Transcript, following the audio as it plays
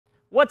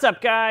What's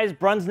up, guys?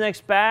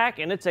 BrunsNick's back,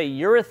 and it's a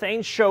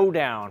urethane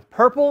showdown.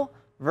 Purple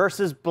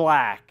versus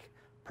black.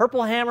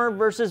 Purple hammer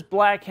versus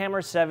black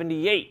hammer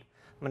 78.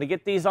 I'm going to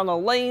get these on the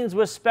lanes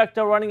with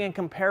SPECTO running and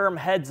compare them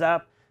heads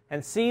up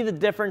and see the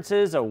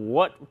differences of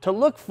what to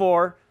look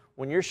for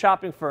when you're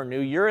shopping for a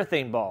new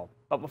urethane ball.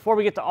 But before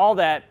we get to all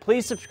that,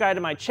 please subscribe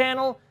to my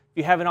channel if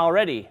you haven't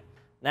already.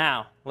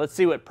 Now, let's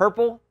see what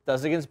purple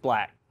does against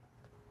black.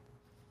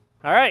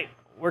 All right.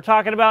 We're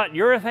talking about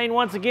urethane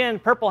once again,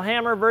 purple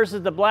hammer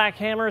versus the black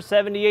hammer,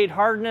 78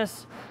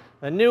 hardness.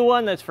 The new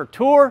one that's for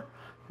tour,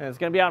 and it's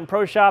going to be out in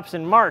pro shops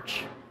in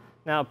March.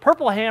 Now,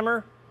 purple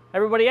hammer,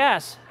 everybody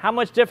asks, how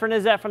much different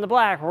is that from the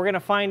black? We're going to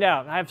find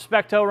out. I have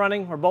SPECTO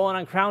running. We're bowling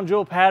on crown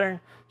jewel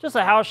pattern, just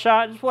a house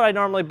shot, just what I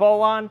normally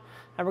bowl on,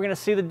 and we're going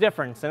to see the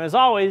difference. And as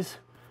always,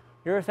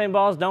 urethane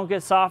balls don't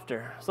get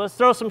softer. So let's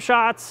throw some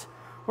shots.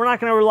 We're not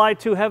going to rely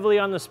too heavily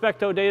on the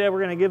SPECTO data. We're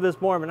going to give this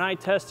more of an eye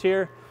test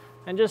here.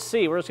 And just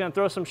see. We're just going to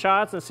throw some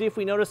shots and see if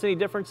we notice any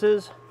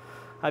differences.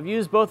 I've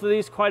used both of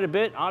these quite a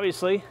bit,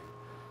 obviously,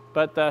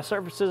 but the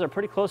surfaces are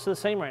pretty close to the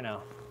same right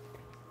now.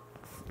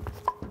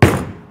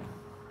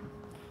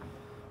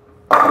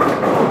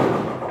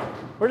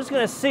 We're just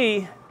going to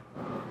see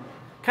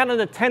kind of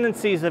the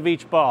tendencies of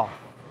each ball.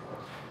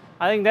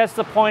 I think that's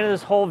the point of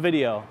this whole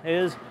video,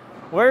 is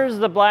where's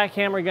the black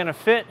hammer going to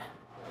fit?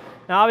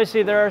 Now,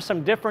 obviously, there are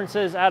some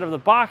differences out of the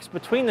box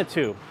between the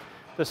two.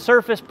 The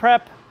surface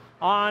prep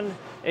on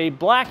a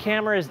black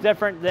hammer is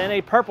different than a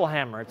purple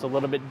hammer. It's a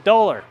little bit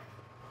duller.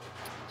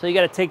 So you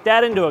got to take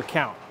that into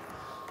account.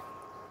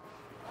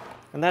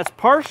 And that's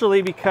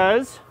partially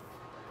because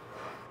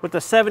with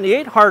the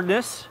 78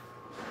 hardness,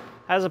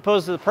 as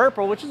opposed to the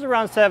purple, which is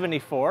around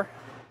 74,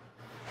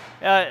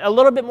 a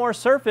little bit more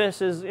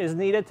surface is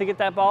needed to get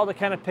that ball to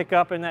kind of pick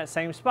up in that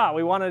same spot.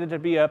 We wanted it to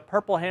be a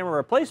purple hammer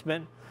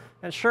replacement,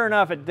 and sure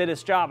enough, it did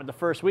its job at the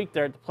first week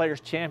there at the Players'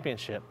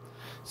 Championship.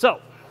 So,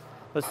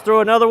 let's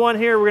throw another one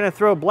here. We're going to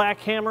throw a black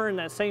hammer in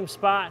that same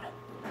spot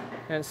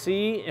and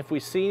see if we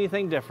see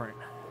anything different.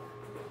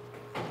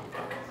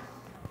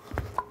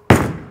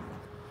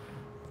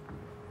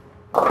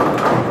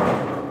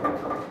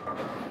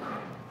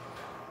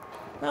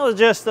 That was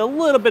just a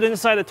little bit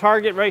inside the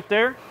target right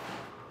there.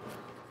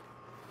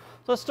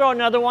 So let's throw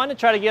another one to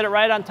try to get it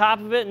right on top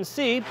of it and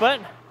see,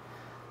 but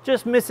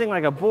just missing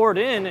like a board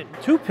in, it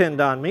two-pinned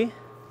on me.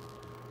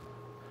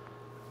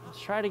 Let's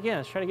try it again.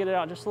 Let's try to get it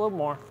out just a little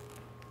more.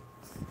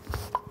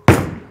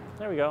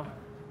 There we go.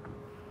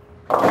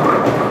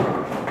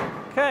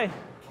 Okay.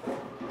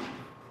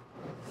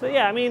 So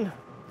yeah, I mean,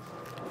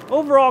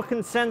 overall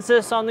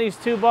consensus on these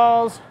two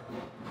balls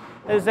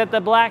is that the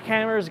black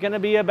hammer is going to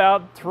be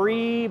about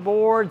 3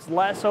 boards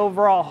less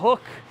overall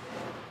hook.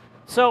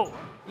 So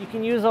you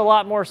can use a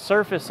lot more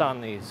surface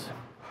on these.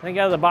 I think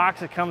out of the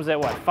box it comes at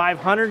what,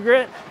 500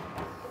 grit?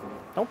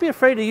 Don't be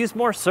afraid to use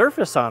more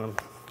surface on them.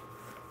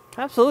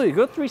 Absolutely,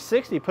 go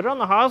 360, put it on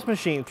the Haas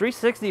machine,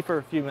 360 for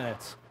a few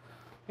minutes.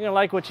 You're gonna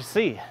like what you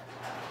see.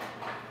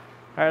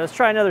 All right, let's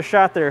try another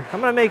shot there. I'm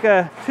gonna make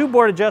a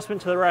 2-board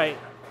adjustment to the right.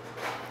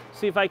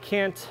 See if I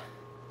can't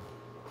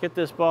get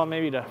this ball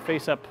maybe to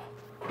face up.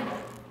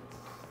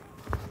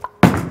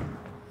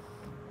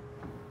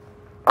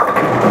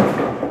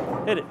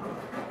 Hit it.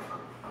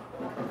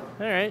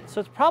 All right,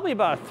 so it's probably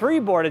about a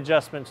 3-board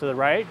adjustment to the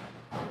right.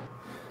 All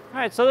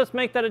right, so let's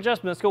make that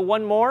adjustment. Let's go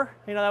one more.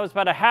 You know, that was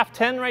about a half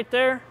 10 right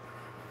there.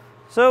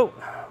 So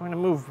I'm gonna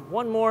move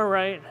one more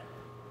right.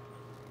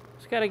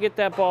 Just got to get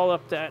that ball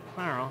up that,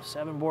 I don't know,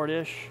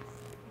 7-board-ish.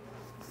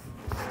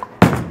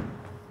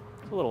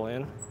 It's a little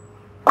in.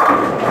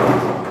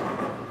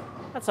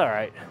 That's all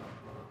right.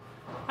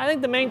 I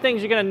think the main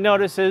things you're going to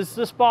notice is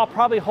this ball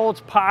probably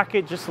holds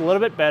pocket just a little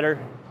bit better.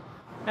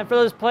 And for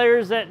those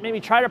players that maybe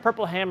tried a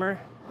purple hammer,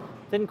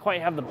 didn't quite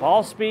have the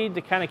ball speed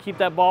to kind of keep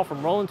that ball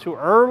from rolling too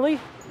early.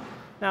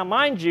 Now,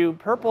 mind you,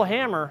 purple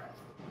hammer,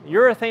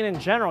 urethane in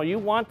general, you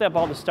want that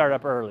ball to start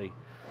up early.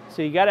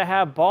 So you got to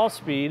have ball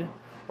speed,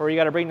 or you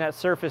got to bring that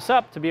surface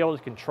up to be able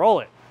to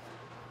control it.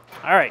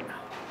 All right,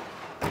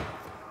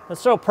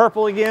 let's throw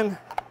purple again.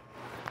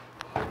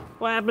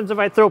 What happens if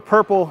I throw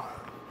purple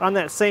on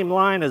that same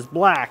line as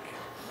black?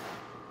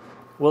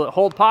 Will it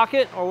hold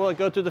pocket or will it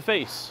go through the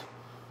face?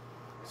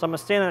 So I'm gonna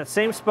stand in that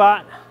same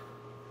spot,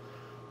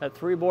 that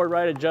 3-board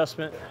right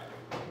adjustment,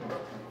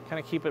 kind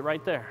of keep it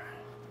right there.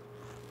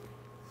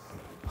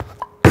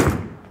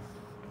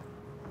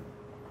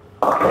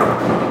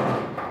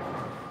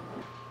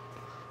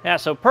 Yeah,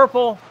 so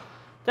purple,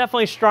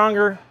 definitely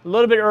stronger, a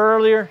little bit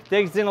earlier,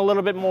 digs in a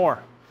little bit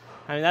more.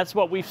 I mean, that's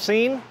what we've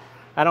seen.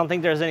 I don't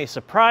think there's any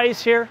surprise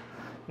here.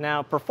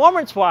 Now,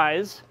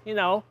 performance-wise, you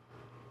know,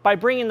 by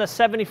bringing the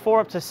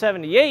 74 up to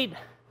 78,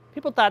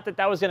 people thought that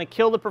that was going to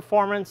kill the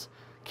performance,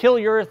 kill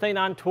urethane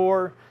on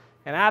tour,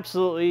 and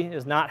absolutely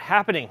is not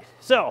happening.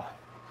 So,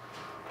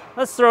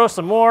 let's throw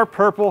some more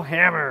purple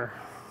hammer.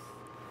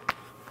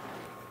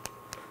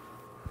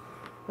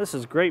 This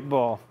is a great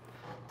ball.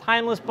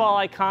 Timeless ball,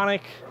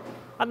 iconic.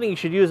 I think you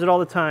should use it all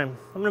the time.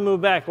 I'm gonna move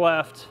back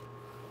left.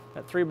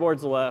 Got 3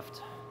 boards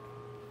left.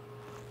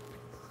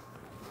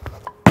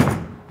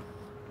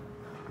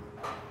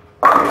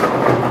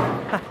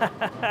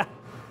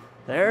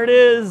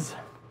 is.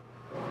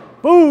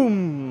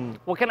 Boom!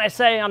 What can I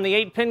say? I'm the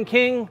 8-pin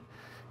king.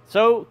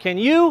 So can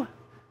you?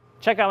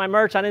 Check out my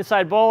merch on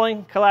Inside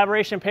Bowling,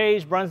 collaboration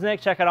page,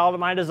 BrunsNick. Check out all of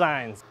my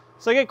designs.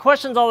 So I get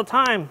questions all the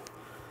time.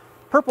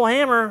 Purple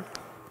hammer,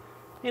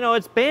 you know,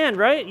 it's banned,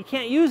 right? You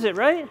can't use it,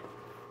 right?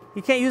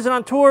 You can't use it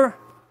on tour?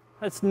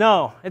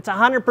 No, it's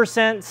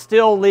 100%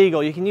 still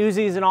legal. You can use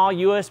these in all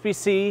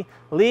USBC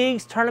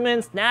leagues,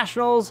 tournaments,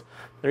 nationals.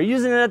 They're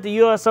using it at the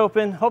US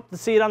Open. Hope to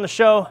see it on the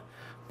show,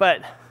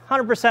 but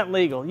 100%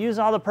 legal. Use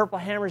all the purple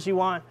hammers you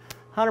want,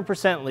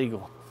 100%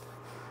 legal.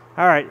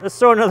 All right, let's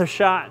throw another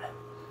shot.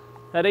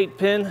 That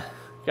 8-pin,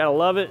 gotta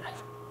love it.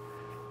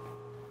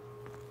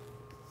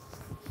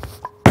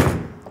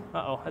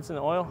 Uh-oh, that's in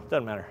the oil?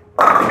 Doesn't matter.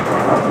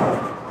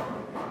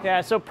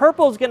 Yeah, so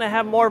purple's gonna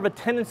have more of a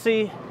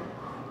tendency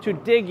to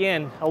dig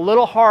in a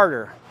little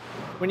harder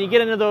when you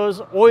get into those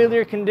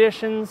oilier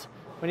conditions,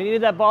 when you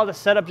need that ball to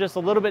set up just a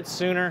little bit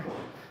sooner.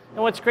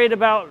 And what's great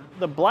about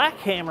the black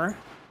hammer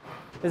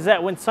is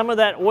that when some of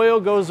that oil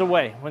goes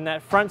away, when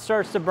that front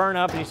starts to burn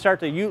up and you start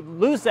to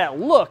lose that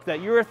look, that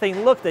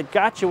urethane look that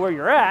got you where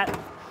you're at,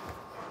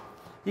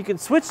 you can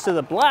switch to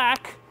the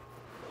black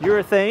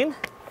urethane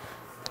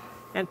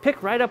and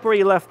pick right up where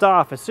you left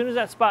off as soon as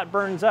that spot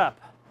burns up.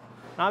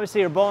 And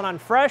obviously you're bowling on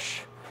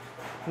fresh,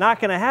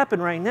 not gonna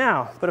happen right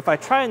now, but if I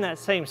try in that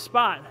same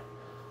spot,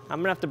 I'm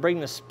gonna have to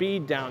bring the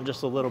speed down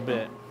just a little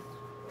bit.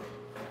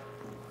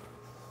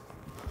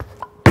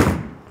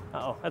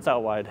 Uh-oh, that's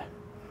out wide.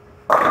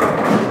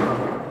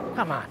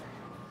 Come on.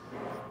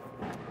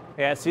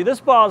 Yeah, see, this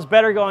ball is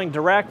better going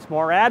direct,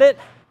 more at it,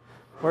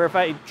 where if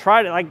I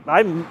tried it, like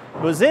I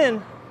was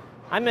in,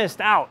 I missed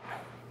out.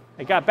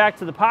 It got back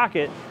to the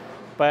pocket,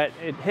 but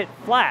it hit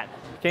flat.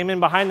 Came in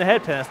behind the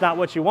head pin. That's not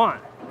what you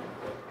want.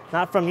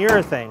 Not from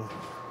urethane.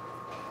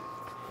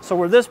 So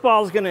where this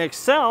ball is going to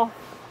excel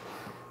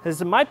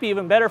is it might be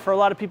even better for a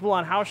lot of people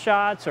on house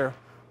shots or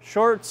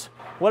shorts,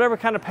 whatever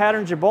kind of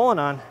patterns you're bowling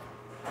on,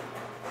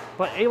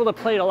 but able to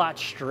play it a lot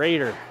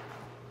straighter.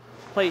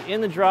 Play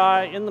in the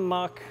dry, in the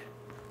muck.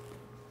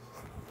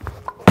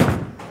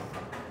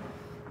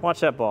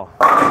 Watch that ball.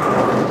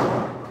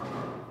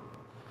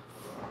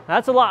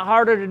 That's a lot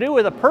harder to do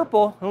with a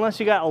purple unless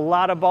you got a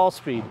lot of ball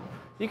speed.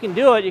 You can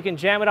do it, you can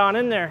jam it on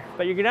in there,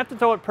 but you're gonna have to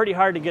throw it pretty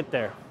hard to get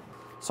there.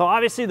 So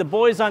obviously the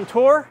boys on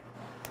tour,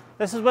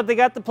 this is what they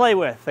got to play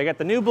with. They got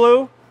the new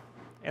blue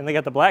and they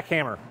got the black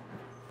hammer.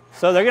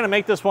 So they're gonna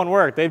make this one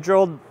work. They've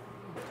drilled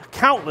a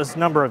countless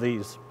number of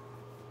these.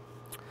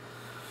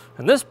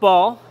 And this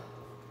ball,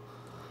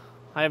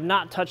 I have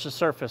not touched the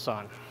surface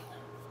on.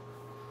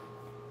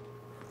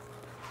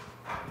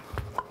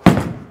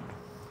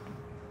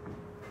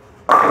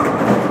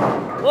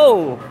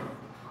 Whoa!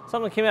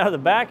 Something came out of the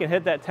back and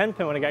hit that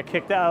 10-pin when it got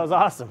kicked out. That was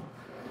awesome.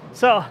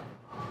 So,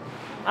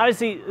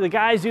 obviously, the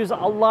guys use a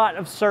lot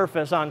of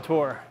surface on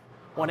tour.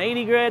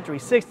 180 grit,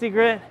 360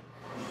 grit,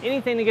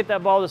 anything to get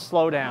that ball to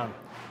slow down.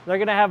 They're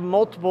going to have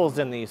multiples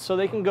in these, so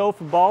they can go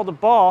from ball to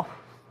ball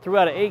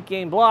throughout an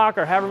 8-game block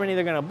or however many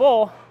they're going to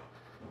bowl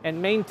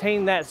and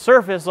maintain that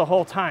surface the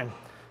whole time.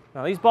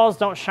 Now, these balls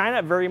don't shine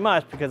up very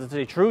much because it's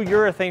a true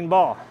urethane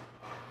ball.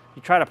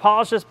 You try to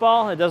polish this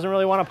ball, it doesn't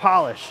really want to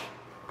polish.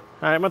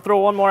 All right, I'm gonna throw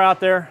one more out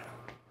there.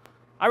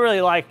 I really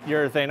like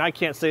urethane. I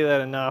can't say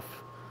that enough.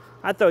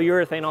 I throw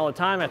urethane all the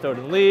time. I throw it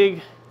in league.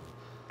 You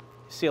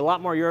see a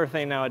lot more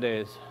urethane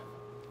nowadays.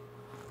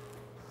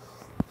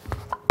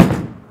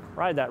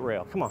 Ride that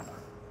rail, come on.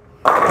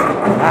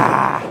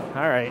 Ah,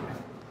 all right.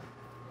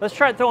 Let's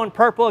try throwing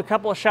purple, a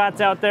couple of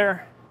shots out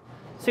there.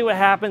 See what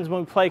happens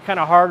when we play kind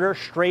of harder,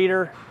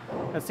 straighter.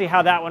 Let's see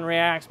how that one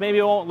reacts. Maybe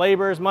it won't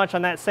labor as much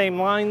on that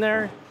same line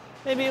there.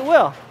 Maybe it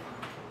will.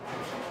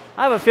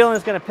 I have a feeling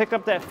it's going to pick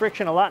up that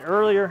friction a lot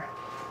earlier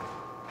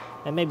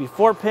and maybe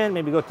 4-pin,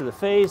 maybe go through the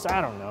face.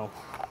 I don't know.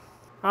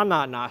 I'm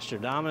not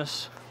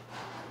Nostradamus.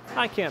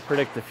 I can't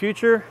predict the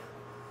future.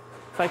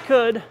 If I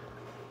could,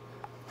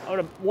 I would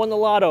have won the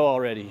lotto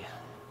already.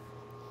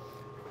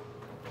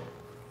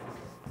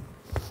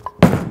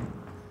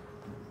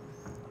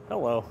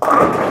 Hello.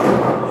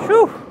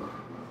 Whew.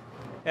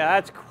 Yeah,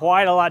 that's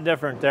quite a lot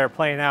different there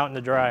playing out in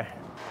the dry.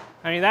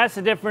 I mean, that's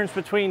the difference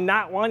between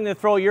not wanting to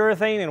throw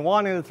urethane and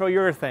wanting to throw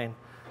urethane.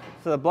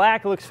 So the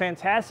black looks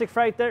fantastic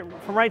right there,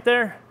 from right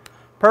there.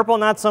 Purple,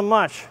 not so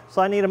much.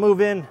 So I need to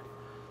move in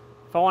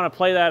if I want to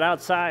play that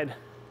outside.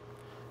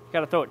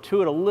 Got to throw it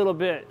to it a little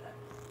bit.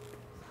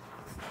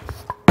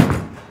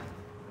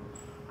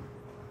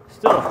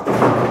 Still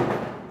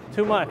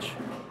too much.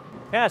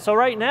 Yeah, so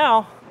right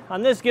now,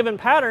 on this given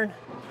pattern,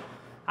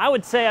 I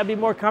would say I'd be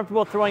more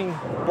comfortable throwing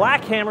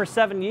black hammer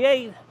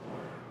 78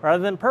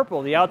 rather than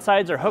purple. The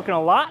outsides are hooking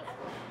a lot.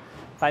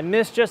 If I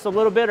miss just a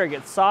little bit or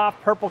get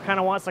soft, purple kind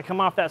of wants to come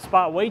off that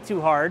spot way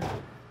too hard.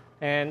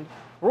 And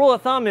rule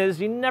of thumb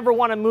is you never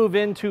want to move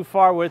in too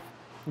far with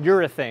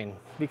urethane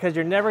because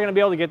you're never going to be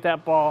able to get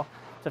that ball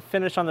to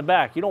finish on the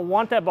back. You don't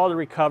want that ball to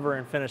recover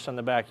and finish on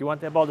the back. You want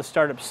that ball to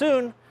start up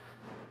soon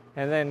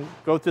and then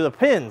go through the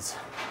pins.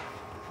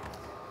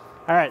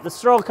 All right,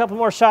 let's throw a couple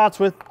more shots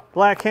with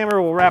black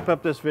hammer. We'll wrap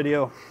up this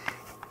video.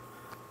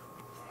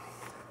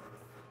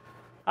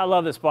 I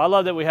love this ball. I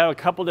love that we have a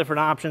couple different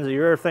options of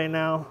urethane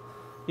now.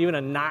 Even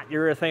a not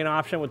urethane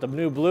option with the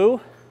new blue.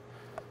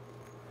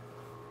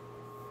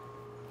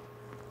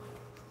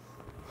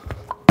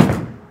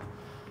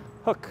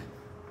 Hook.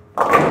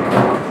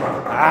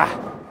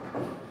 Ah.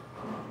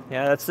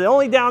 Yeah, that's the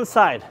only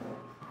downside,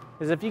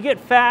 is if you get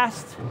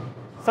fast,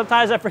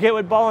 sometimes I forget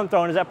what ball I'm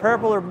throwing. Is that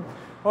purple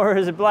or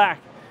is it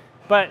black?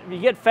 But if you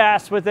get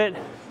fast with it,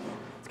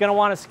 it's gonna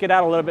want to skid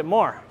out a little bit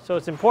more. So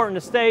it's important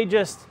to stay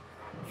just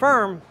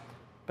firm,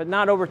 but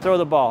not overthrow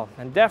the ball.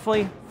 And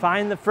definitely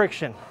find the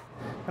friction.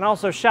 And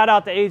also shout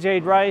out to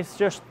AJ Rice,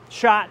 just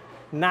shot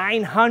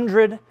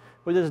 900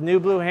 with his new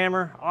blue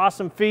hammer.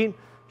 Awesome feat.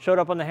 Showed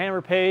up on the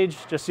hammer page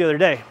just the other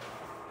day.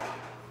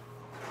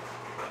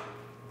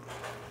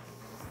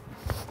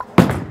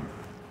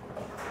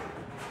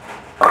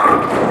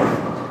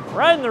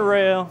 Right in the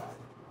rail.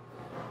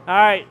 All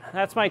right,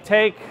 that's my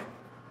take.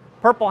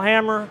 Purple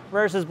hammer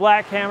versus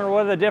black hammer.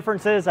 What are the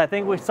differences? I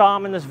think we saw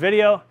them in this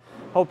video.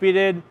 Hope you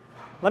did.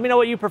 Let me know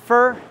what you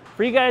prefer.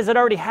 For you guys that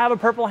already have a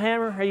purple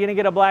hammer, are you gonna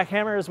get a black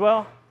hammer as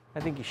well? I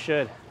think you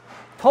should.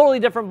 Totally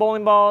different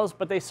bowling balls,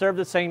 but they serve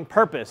the same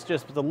purpose,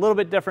 just with a little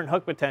bit different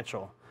hook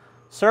potential.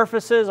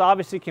 Surfaces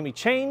obviously can be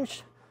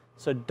changed,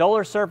 so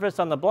duller surface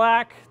on the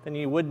black than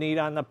you would need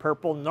on the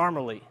purple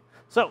normally.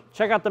 So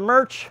check out the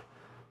merch,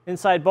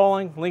 Inside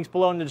Bowling, links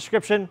below in the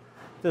description.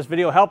 If this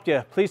video helped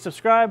you, please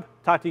subscribe.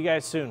 Talk to you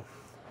guys soon.